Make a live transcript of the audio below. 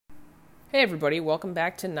Hey everybody, welcome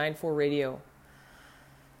back to 9-4 Radio.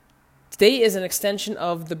 Today is an extension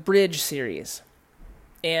of the Bridge series.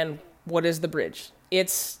 And what is the Bridge?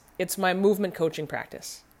 It's my movement coaching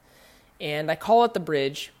practice. And I call it the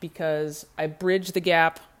Bridge because I bridge the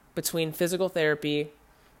gap between physical therapy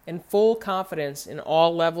and full confidence in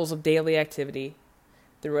all levels of daily activity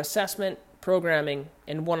through assessment, programming,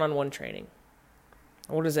 and one-on-one training.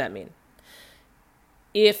 What does that mean?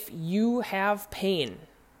 If you have pain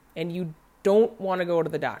and you don't want to go to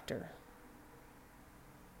the doctor,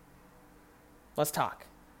 let's talk.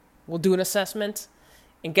 We'll do an assessment.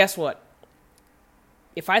 And guess what?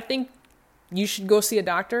 If I think you should go see a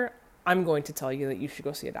doctor, I'm going to tell you that you should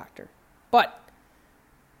go see a doctor. But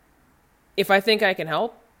if I think I can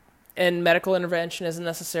help and medical intervention isn't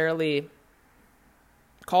necessarily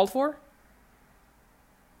called for,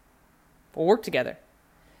 we'll work together.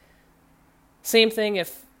 Same thing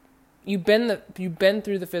if you've been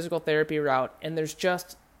through the physical therapy route and there's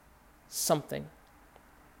just something.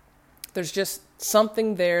 There's just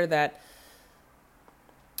something there that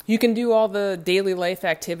you can do all the daily life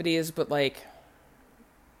activities, but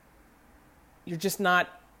you just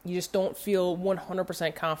don't feel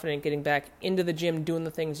 100% confident getting back into the gym doing the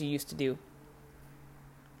things you used to do.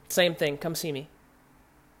 Same thing, come see me.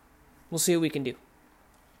 We'll see what we can do.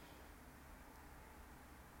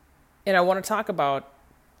 And I want to talk about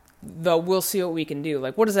we'll see what we can do.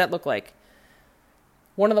 What does that look like?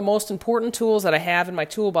 One of the most important tools that I have in my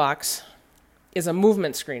toolbox is a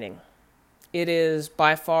movement screening. It is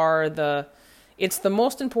by far it's the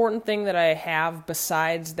most important thing that I have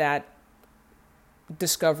besides that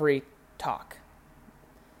discovery talk.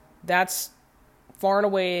 That's far and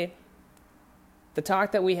away the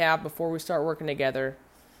talk that we have before we start working together.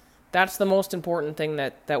 That's the most important thing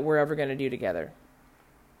that we're ever going to do together.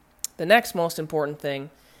 The next most important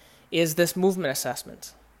thing is this movement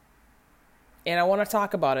assessment. And I want to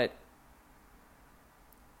talk about it,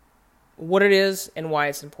 what it is and why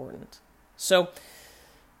it's important. So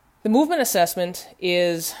the movement assessment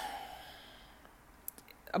is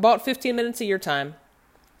about 15 minutes of your time.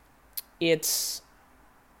 It's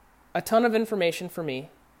a ton of information for me.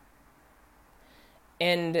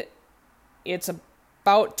 And it's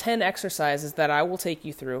about 10 exercises that I will take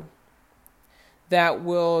you through that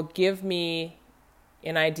will give me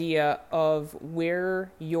an idea of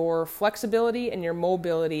where your flexibility and your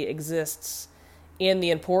mobility exists in the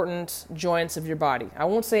important joints of your body. I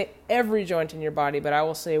won't say every joint in your body, but I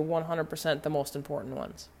will say 100% the most important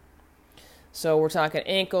ones. So we're talking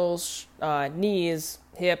ankles, knees,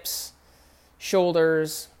 hips,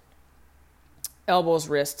 shoulders, elbows,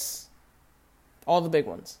 wrists, all the big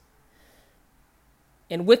ones.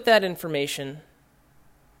 And with that information,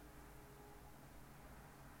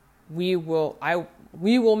 we will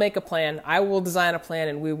make a plan. I will design a plan,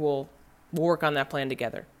 and we'll work on that plan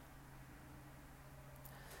together.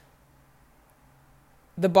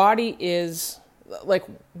 The body is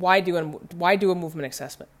why do a movement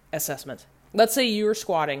assessment? Let's say you're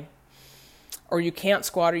squatting, or you can't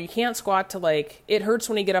squat, to it hurts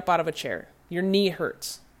when you get up out of a chair. Your knee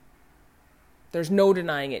hurts. There's no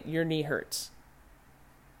denying it. Your knee hurts.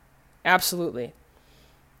 Absolutely.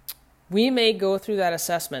 We may go through that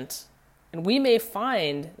assessment, and we may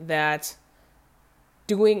find that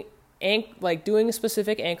doing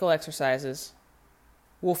specific ankle exercises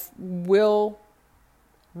will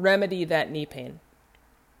remedy that knee pain.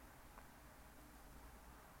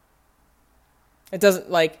 It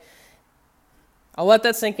doesn't I'll let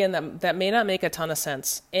that sink in. That may not make a ton of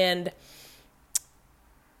sense, and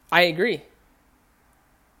I agree.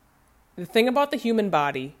 The thing about the human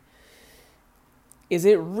body is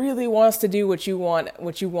it really wants to do what you want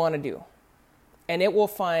to do. And it will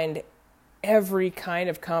find every kind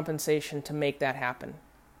of compensation to make that happen.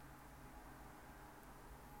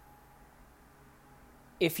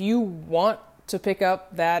 If you want to pick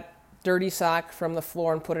up that dirty sock from the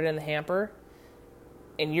floor and put it in the hamper,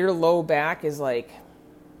 and your low back is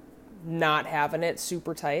not having it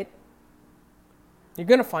super tight, you're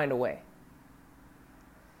going to find a way.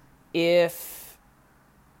 If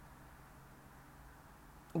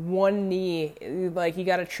one knee, you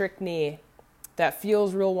got a trick knee that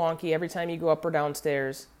feels real wonky every time you go up or down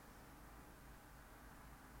stairs,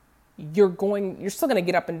 you're still going to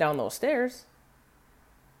get up and down those stairs.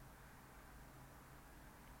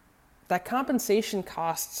 That compensation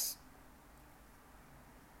costs,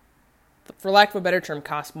 for lack of a better term,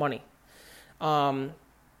 costs money. That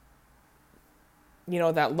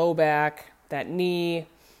low back, that knee,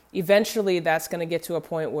 eventually that's going to get to a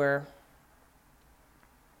point where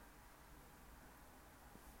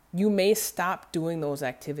you may stop doing those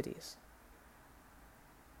activities.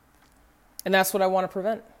 And that's what I want to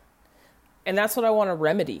prevent. And that's what I want to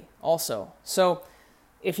remedy also. So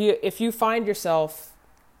if you find yourself,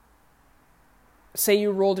 say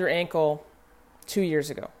you rolled your ankle 2 years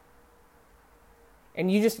ago,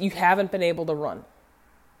 and you haven't been able to run.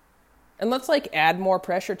 And let's add more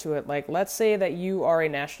pressure to it. Let's say that you are a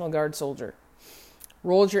National Guard soldier.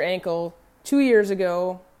 Rolled your ankle 2 years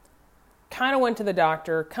ago, kind of went to the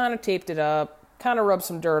doctor, kind of taped it up, kind of rubbed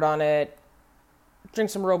some dirt on it, drink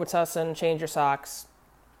some Robitussin, change your socks,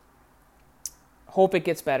 hope it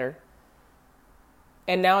gets better.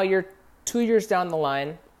 And now you're 2 years down the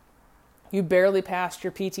line, you barely passed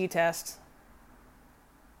your PT test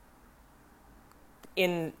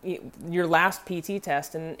in your last PT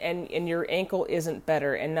test, and your ankle isn't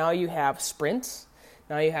better. And now you have sprints,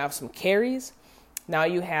 now you have some carries, now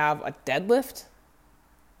you have a deadlift.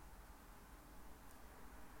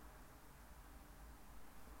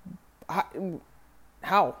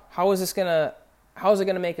 How is it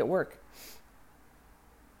gonna make it work?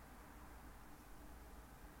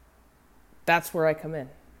 That's where I come in.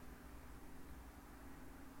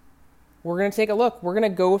 We're going to take a look. We're going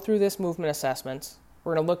to go through this movement assessment.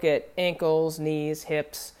 We're going to look at ankles, knees,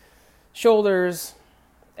 hips, shoulders,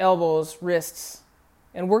 elbows, wrists,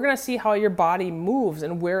 and we're going to see how your body moves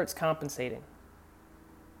and where it's compensating.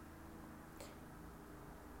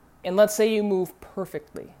 And let's say you move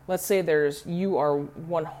perfectly. Let's say you are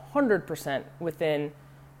 100% within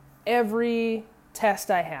every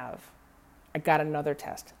test I have. I got another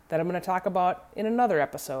test that I'm going to talk about in another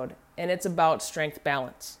episode, and it's about strength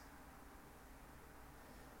balance.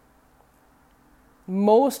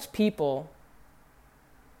 Most people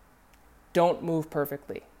don't move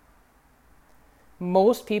perfectly.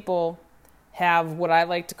 Most people have what I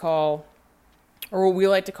like to call, or what we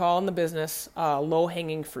like to call in the business,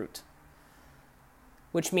 low-hanging fruit.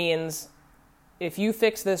 Which means if you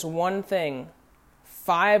fix this one thing,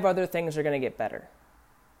 5 other things are going to get better.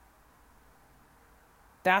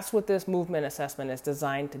 That's what this movement assessment is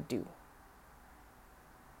designed to do.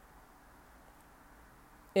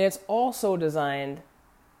 And it's also designed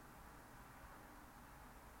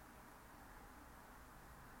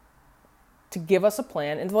to give us a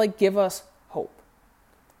plan and to give us hope.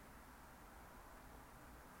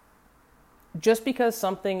 Just because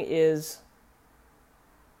something is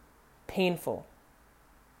painful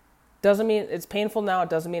doesn't mean it's painful now. It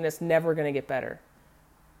doesn't mean it's never going to get better.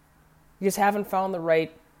 You just haven't found the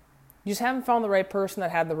right person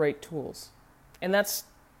that had the right tools. And it's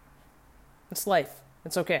life.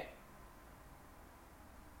 It's okay.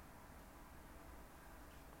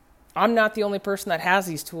 I'm not the only person that has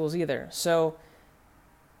these tools either. So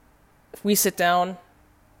if we sit down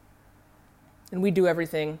and we do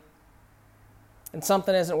everything and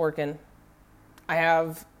something isn't working, I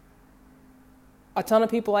have a ton of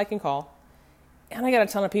people I can call, and I got a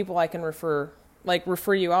ton of people I can refer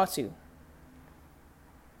you out to.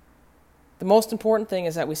 The most important thing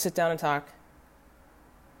is that we sit down and talk,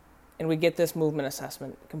 and we get this movement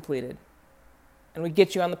assessment completed, and we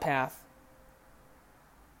get you on the path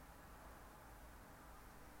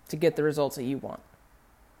to get the results that you want.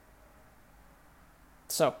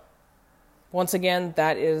 So, once again,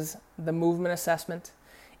 that is the movement assessment.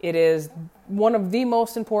 It is one of the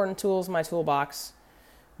most important tools in my toolbox.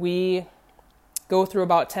 We go through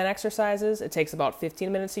about 10 exercises. It takes about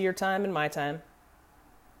 15 minutes of your time and my time.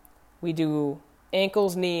 We do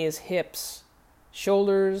ankles, knees, hips,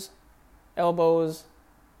 shoulders, elbows,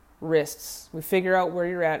 wrists. We figure out where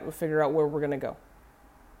you're at. We figure out where we're going to go.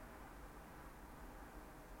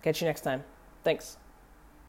 Catch you next time. Thanks.